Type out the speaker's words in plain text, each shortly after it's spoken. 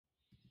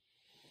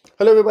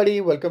Hello, everybody.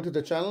 Welcome to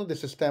the channel.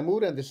 This is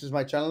Tamur, and this is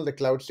my channel, The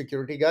Cloud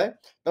Security Guy.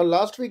 Now,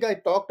 last week I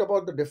talked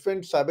about the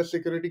different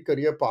cybersecurity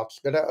career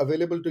paths that are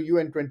available to you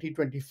in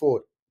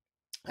 2024.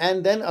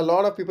 And then a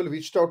lot of people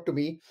reached out to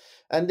me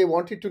and they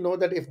wanted to know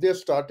that if they're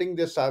starting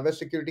their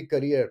cybersecurity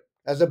career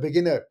as a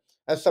beginner,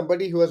 as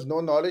somebody who has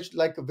no knowledge,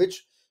 like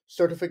which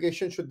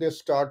certification should they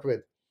start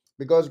with?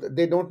 Because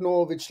they don't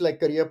know which like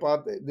career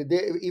path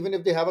even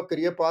if they have a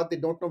career path, they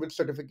don't know which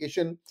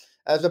certification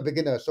as a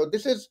beginner. So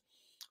this is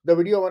the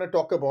video I want to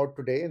talk about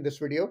today in this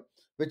video,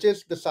 which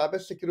is the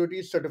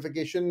cybersecurity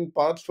certification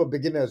paths for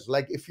beginners.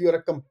 Like if you are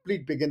a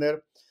complete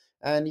beginner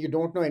and you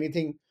don't know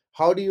anything,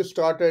 how do you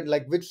start it?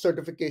 Like which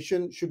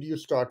certification should you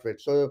start with?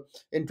 So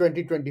in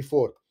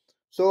 2024.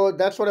 So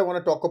that's what I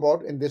want to talk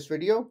about in this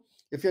video.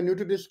 If you're new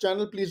to this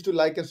channel, please do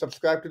like and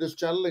subscribe to this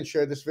channel and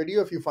share this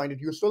video if you find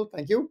it useful.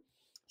 Thank you.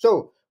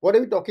 So what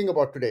are we talking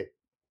about today?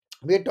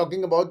 We are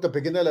talking about the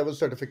beginner level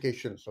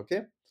certifications.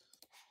 Okay,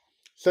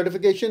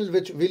 certifications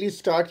which really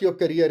start your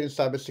career in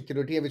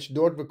cybersecurity and which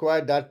don't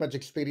require that much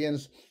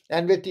experience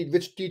and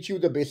which teach you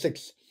the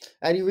basics.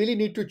 And you really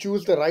need to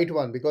choose the right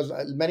one because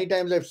many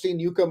times I've seen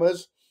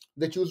newcomers,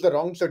 they choose the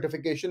wrong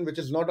certification which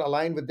is not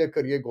aligned with their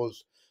career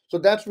goals. So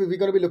that's where we're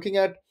going to be looking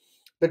at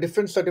the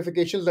different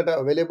certifications that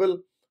are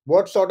available,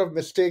 what sort of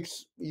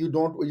mistakes you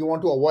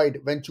want to avoid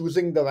when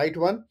choosing the right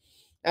one,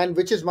 and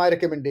which is my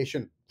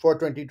recommendation for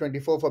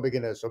 2024 for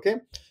beginners. Okay,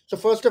 so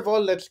first of all,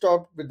 let's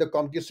start with the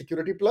CompTIA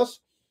Security Plus.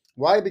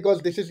 Why?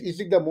 Because this is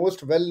easily the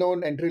most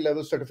well-known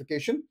entry-level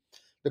certification.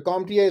 The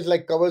CompTIA is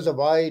like covers a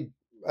wide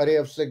array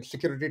of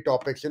security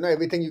topics. You know,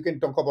 everything you can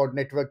talk about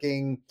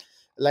networking,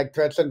 like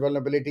threats and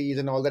vulnerabilities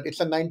and all that. It's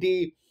a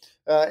 90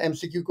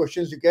 MCQ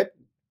questions you get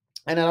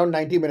and around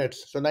 90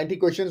 minutes. So 90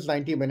 questions,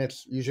 90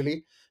 minutes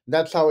usually.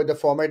 That's how the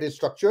format is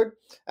structured.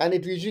 And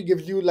it usually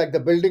gives you like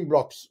the building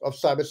blocks of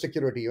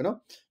cybersecurity, you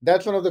know.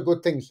 That's one of the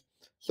good things.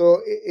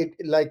 So it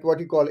like what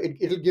you call it,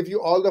 it'll give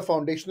you all the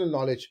foundational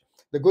knowledge.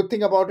 The good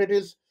thing about it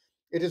is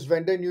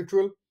vendor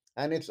neutral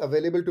and it's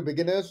available to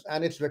beginners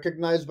and it's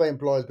recognized by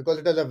employers because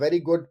it has a very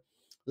good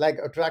like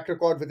a track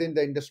record within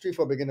the industry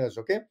for beginners.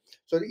 Okay.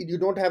 So you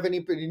don't have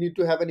any, you need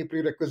to have any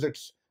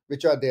prerequisites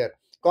which are there.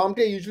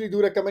 CompTIA usually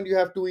do recommend you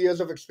have 2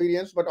 years of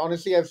experience, but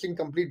honestly, I've seen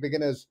complete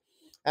beginners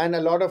and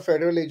a lot of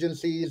federal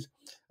agencies,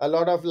 a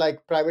lot of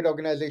like private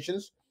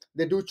organizations,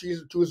 they do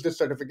choose this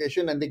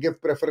certification and they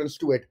give preference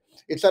to it.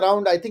 It's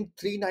around, I think,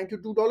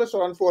 $392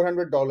 or around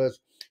 $400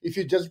 if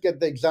you just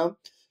get the exam.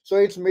 So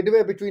it's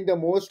midway between the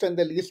most and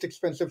the least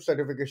expensive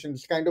certification.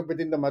 It's kind of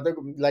within the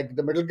like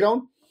the middle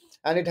ground,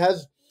 and it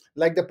has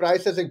like the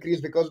price has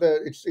increased because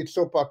it's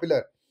so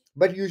popular.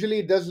 But usually,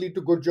 it does lead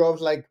to good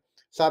jobs like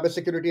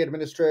cybersecurity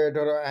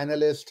administrator or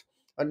analyst,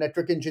 a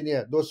network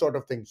engineer, those sort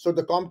of things. So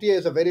the CompTIA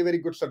is a very, very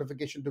good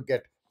certification to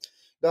get.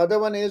 The other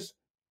one is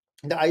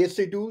the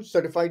ISC2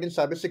 certified in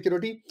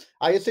cybersecurity.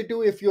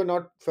 ISC2, if you're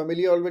not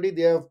familiar already,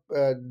 they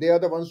are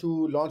the ones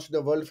who launched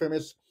the world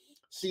famous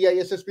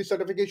CISSP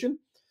certification,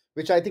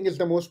 which I think is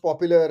the most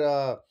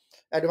popular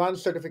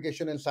advanced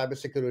certification in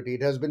cybersecurity.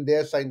 It has been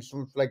there since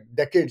like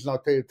decades now,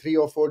 3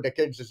 or 4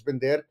 decades it's been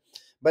there.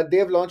 But they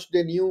have launched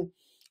their new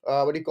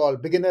what do you call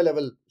beginner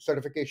level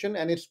certification,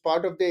 and it's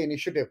part of their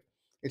initiative.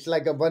 It's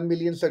like a 1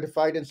 million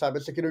certified in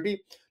cybersecurity.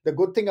 The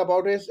good thing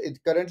about it is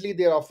currently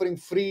they're offering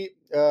free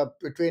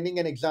training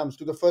and exams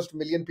to the first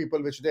million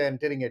people which they're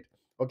entering it.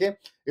 Okay,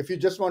 if you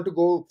just want to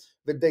go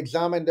with the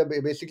exam and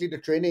basically the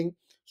training,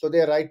 so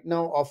they're right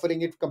now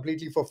offering it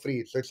completely for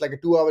free. So it's like a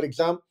 2 hour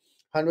exam,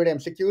 100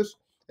 MCQs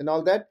and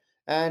all that.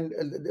 And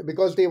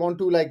because they want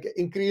to like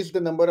increase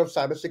the number of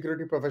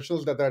cybersecurity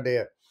professionals that are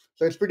there.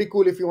 So it's pretty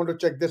cool if you want to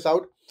check this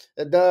out.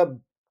 The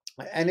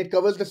and it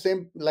covers the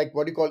same like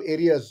what you call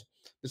areas,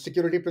 the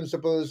security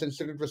principles,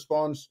 incident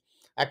response,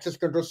 access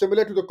control,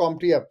 similar to the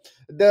CompTIA.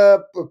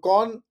 The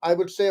con I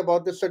would say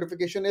about this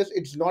certification is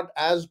it's not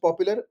as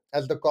popular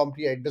as the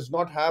CompTIA. It does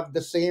not have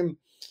the same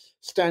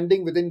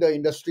standing within the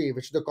industry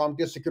which the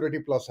CompTIA Security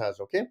Plus has.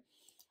 Okay.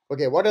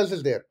 Okay, what else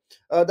is there?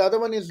 The other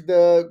one is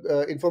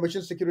the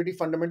Information Security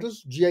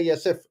Fundamentals,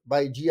 GISF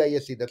by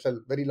GISE. That's a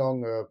very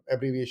long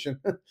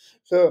abbreviation.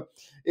 So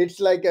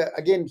it's like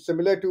again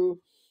similar to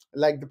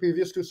like the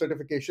previous two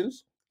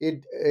certifications.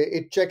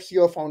 It checks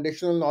your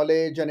foundational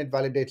knowledge and it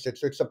validates it.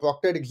 So it's a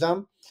proctored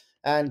exam,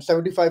 and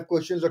 75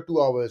 questions or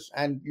 2 hours,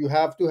 and you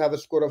have to have a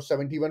score of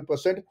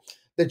 71%.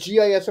 The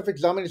GISF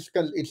exam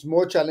it's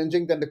more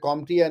challenging than the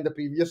CompTIA and the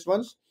previous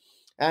ones,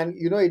 and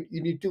you know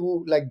you need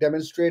to like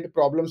demonstrate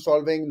problem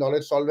solving,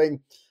 knowledge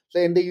solving. So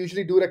and they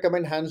usually do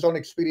recommend hands-on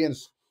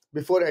experience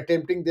before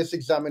attempting this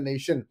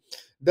examination.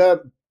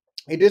 The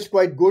It is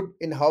quite good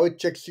in how it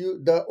checks you.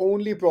 The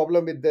only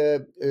problem with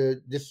the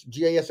this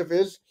GISF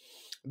is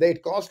that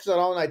it costs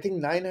around I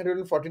think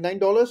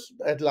 $949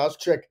 at last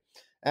check.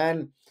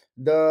 And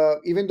the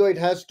even though it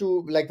has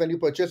to like when you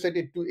purchase it,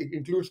 it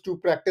includes 2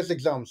 practice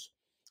exams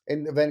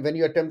in when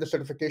you attempt the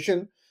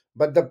certification,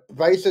 but the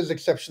price is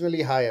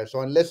exceptionally higher.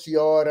 So unless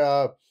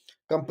your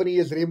company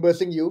is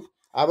reimbursing you,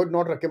 I would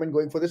not recommend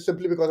going for this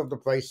simply because of the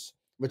price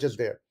which is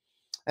there.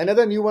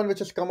 Another new one which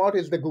has come out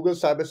is the Google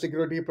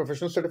Cybersecurity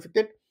Professional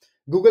Certificate.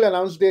 Google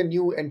announced their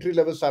new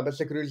entry-level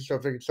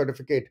cybersecurity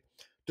certificate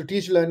to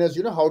teach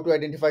learners, how to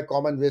identify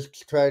common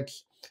risks,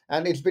 threats,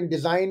 and it's been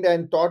designed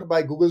and taught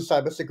by Google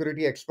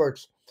cybersecurity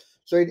experts.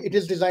 So it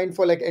is designed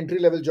for like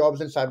entry-level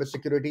jobs in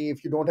cybersecurity.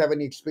 If you don't have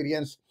any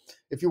experience,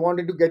 if you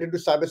wanted to get into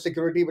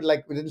cybersecurity with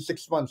like within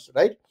 6 months,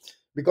 right?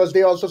 Because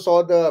they also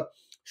saw the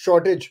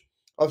shortage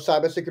of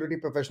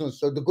cybersecurity professionals.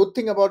 So the good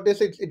thing about this,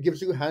 it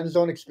gives you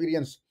hands-on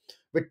experience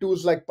with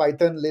tools like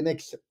Python,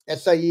 Linux,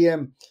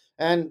 SIEM,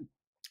 and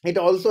it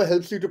also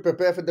helps you to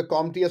prepare for the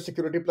CompTIA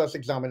Security Plus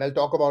exam. And I'll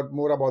talk about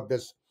more about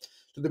this.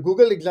 So the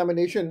Google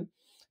examination,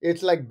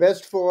 it's like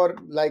best for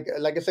like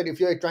I said, if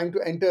you're trying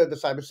to enter the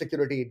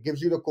cybersecurity, it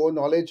gives you the core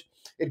knowledge.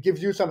 It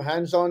gives you some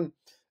hands-on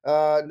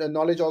the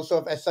knowledge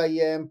also of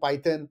SIEM,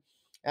 Python,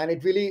 and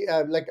it really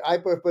like I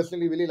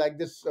personally really like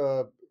this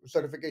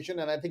certification,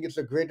 and I think it's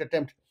a great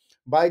attempt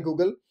by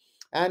Google.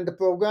 And the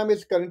program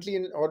is currently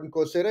on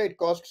Coursera. It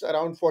costs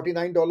around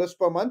 $49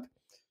 per month.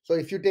 So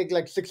if you take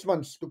like 6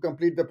 months to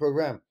complete the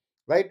program,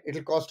 right,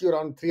 it'll cost you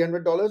around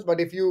 $300. But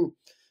if you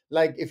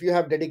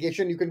have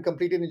dedication, you can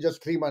complete it in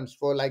just 3 months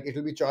for like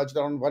it'll be charged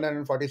around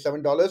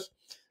 $147.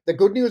 The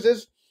good news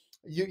is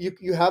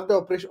you have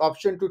the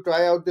option to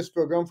try out this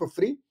program for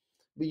free.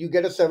 You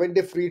get a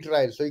 7-day free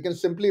trial, so you can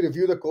simply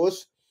review the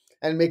course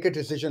and make a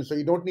decision. So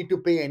you don't need to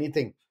pay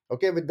anything.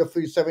 Okay, with the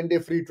free 7-day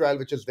free trial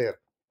which is there.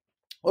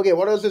 Okay,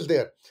 what else is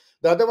there?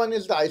 The other one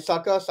is the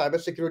ISACA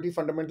Cybersecurity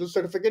Fundamentals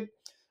Certificate.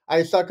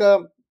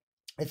 ISACA,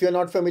 if you're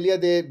not familiar,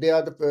 they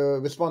are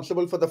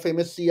responsible for the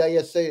famous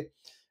CISA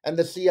and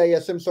the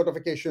CISM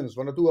certifications,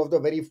 one or two of the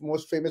very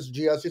most famous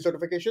GRC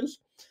certifications,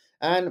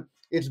 and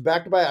it's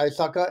backed by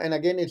ISACA. And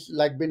again, it's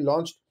like been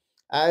launched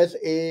as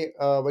a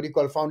what do you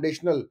call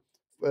foundational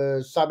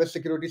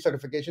cybersecurity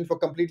certification for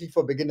completely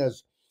for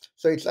beginners.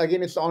 So it's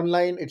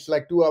online. It's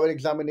like 2 hour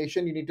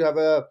examination. You need to have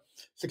a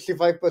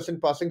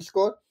 65% passing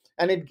score,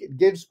 and it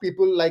gives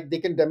people like they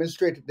can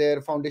demonstrate their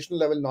foundational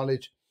level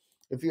knowledge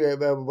if you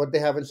have what they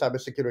have in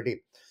cybersecurity.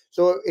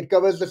 So it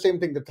covers the same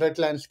thing: the threat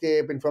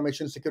landscape,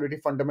 information security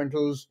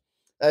fundamentals,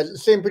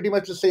 same pretty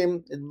much the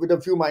same with a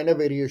few minor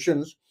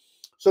variations.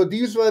 So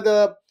these were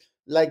the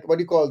like what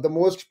do you call the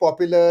most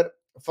popular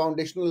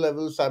foundational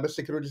level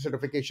cybersecurity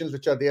certifications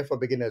which are there for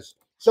beginners.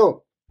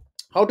 So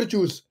how to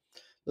choose?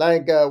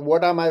 Like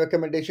what are my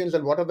recommendations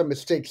and what are the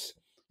mistakes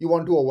you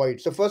want to avoid?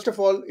 So first of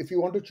all, if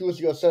you want to choose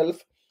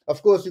yourself,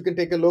 of course you can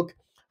take a look,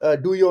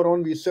 do your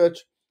own research.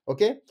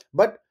 Okay,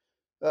 but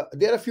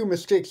there are a few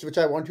mistakes which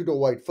I want you to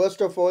avoid.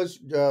 First of all, is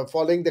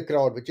following the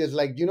crowd, which is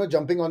like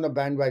jumping on the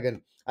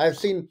bandwagon. I've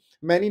seen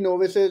many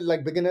novices,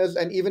 like beginners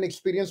and even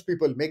experienced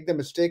people, make the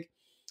mistake.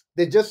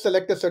 They just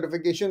select a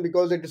certification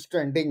because it is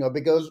trending or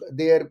because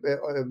their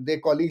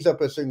colleagues are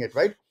pursuing it,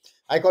 right?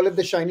 I call it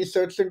the shiny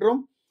cert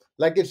syndrome.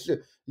 Like it's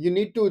you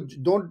need to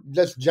don't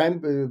just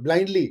jump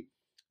blindly.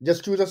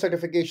 Just choose a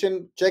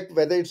certification, check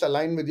whether it's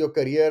aligned with your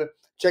career,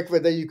 check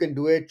whether you can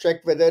do it,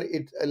 check whether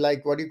it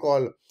like what do you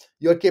call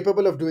you're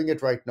capable of doing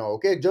it right now.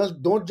 Okay,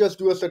 just don't just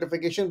do a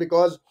certification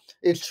because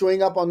it's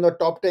showing up on the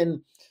top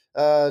 10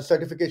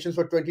 certifications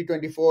for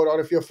 2024, or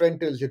if your friend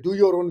tells you. Do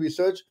your own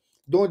research.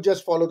 Don't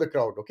just follow the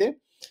crowd. Okay,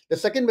 the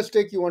second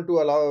mistake you want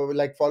to allow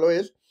like follow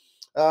is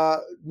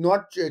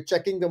not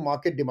checking the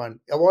market demand.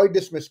 Avoid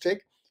this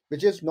mistake,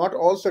 which is not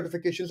all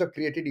certifications are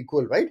created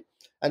equal, right?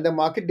 And the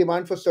market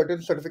demand for certain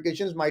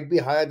certifications might be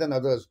higher than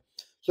others.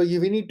 So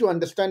we need to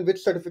understand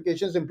which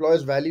certifications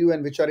employers value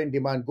and which are in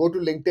demand. Go to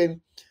LinkedIn,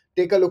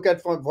 take a look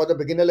at for the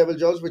beginner level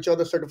jobs, which are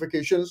the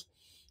certifications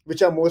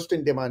which are most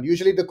in demand.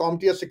 Usually the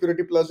CompTIA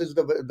Security Plus is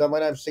the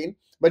one I've seen,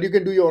 but you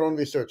can do your own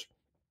research.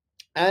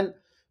 And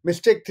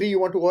mistake three you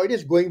want to avoid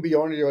is going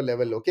beyond your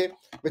level, okay,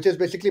 which is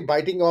basically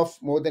biting off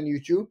more than you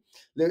chew.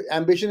 The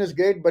ambition is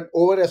great, but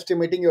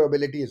overestimating your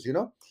abilities.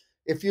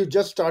 If you're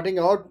just starting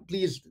out,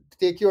 please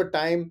take your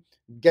time,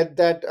 get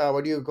that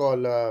what do you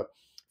call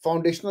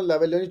foundational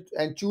level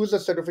and choose a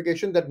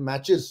certification that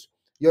matches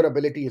your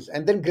abilities,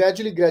 and then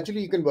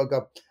gradually you can work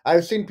up.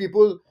 I've seen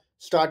people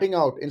starting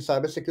out in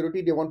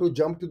cybersecurity, they want to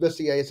jump to the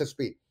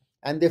CISSP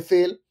and they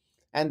fail,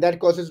 and that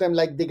causes them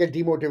like they get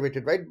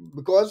demotivated, right?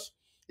 Because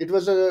it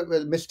was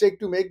a mistake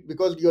to make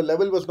because your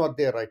level was not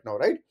there right now,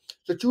 right?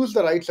 So choose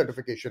the right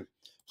certification.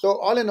 So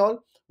all in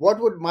all, what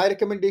would my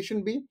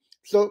recommendation be?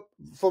 So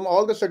from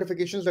all the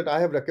certifications that I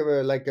have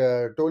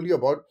told you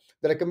about,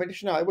 the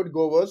recommendation I would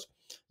go was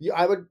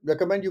I would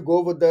recommend you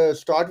go with the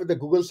start with the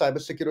Google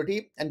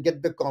cybersecurity and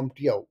get the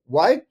CompTIA.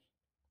 Why?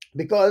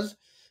 Because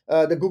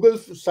the Google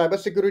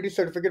cybersecurity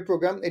certificate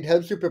program, it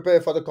helps you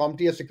prepare for the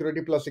CompTIA Security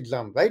Plus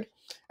exam, right?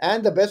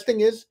 And the best thing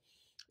is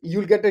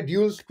you'll get a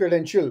dual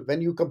credential when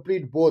you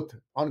complete both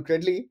on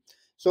Credly.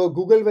 So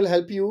Google will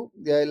help you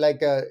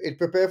it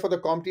prepare for the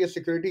CompTIA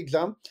security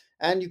exam,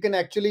 and you can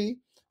actually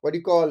what do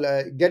you call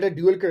get a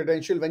dual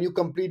credential when you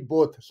complete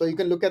both. So you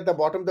can look at the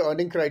bottom the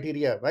earning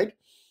criteria, right?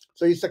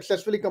 So you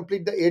successfully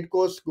complete the 8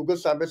 course Google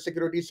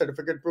Cybersecurity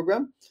Certificate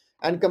Program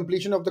and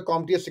completion of the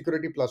CompTIA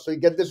Security Plus. So you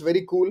get this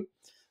very cool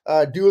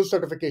dual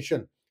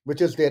certification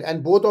which is there,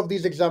 and both of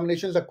these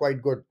examinations are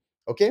quite good.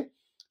 Okay,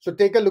 so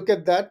take a look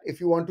at that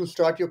if you want to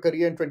start your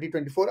career in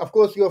 2024. Of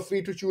course, you are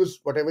free to choose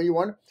whatever you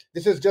want.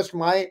 This is just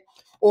my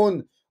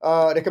own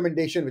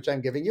recommendation which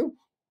I'm giving you.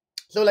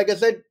 So like I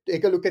said,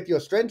 take a look at your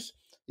strengths.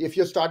 If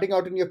you're starting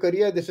out in your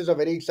career, this is a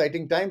very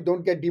exciting time.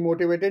 Don't get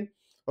demotivated.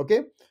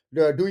 Okay,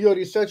 do your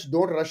research,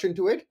 don't rush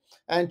into it,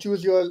 and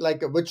choose your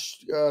like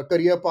which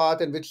career path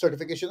and which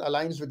certification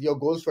aligns with your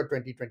goals for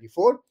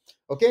 2024.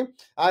 Okay,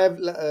 I have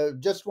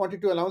just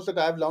wanted to announce that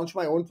I have launched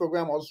my own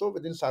program also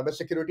within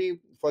cybersecurity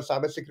for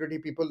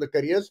cybersecurity people, the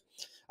careers.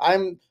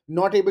 I'm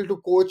not able to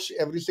coach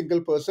every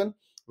single person,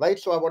 right?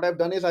 So what I've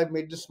done is I've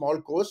made this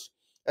small course,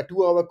 a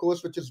 2 hour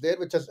course which is there,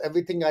 which has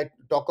everything I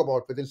talk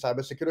about within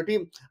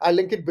cybersecurity. I'll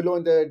link it below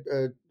in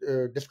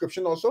the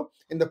description, also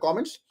in the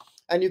comments,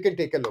 and you can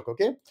take a look.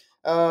 Okay,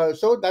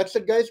 so that's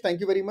it, guys. Thank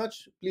you very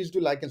much. Please do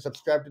like and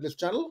subscribe to this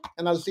channel,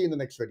 and I'll see you in the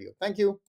next video. Thank you.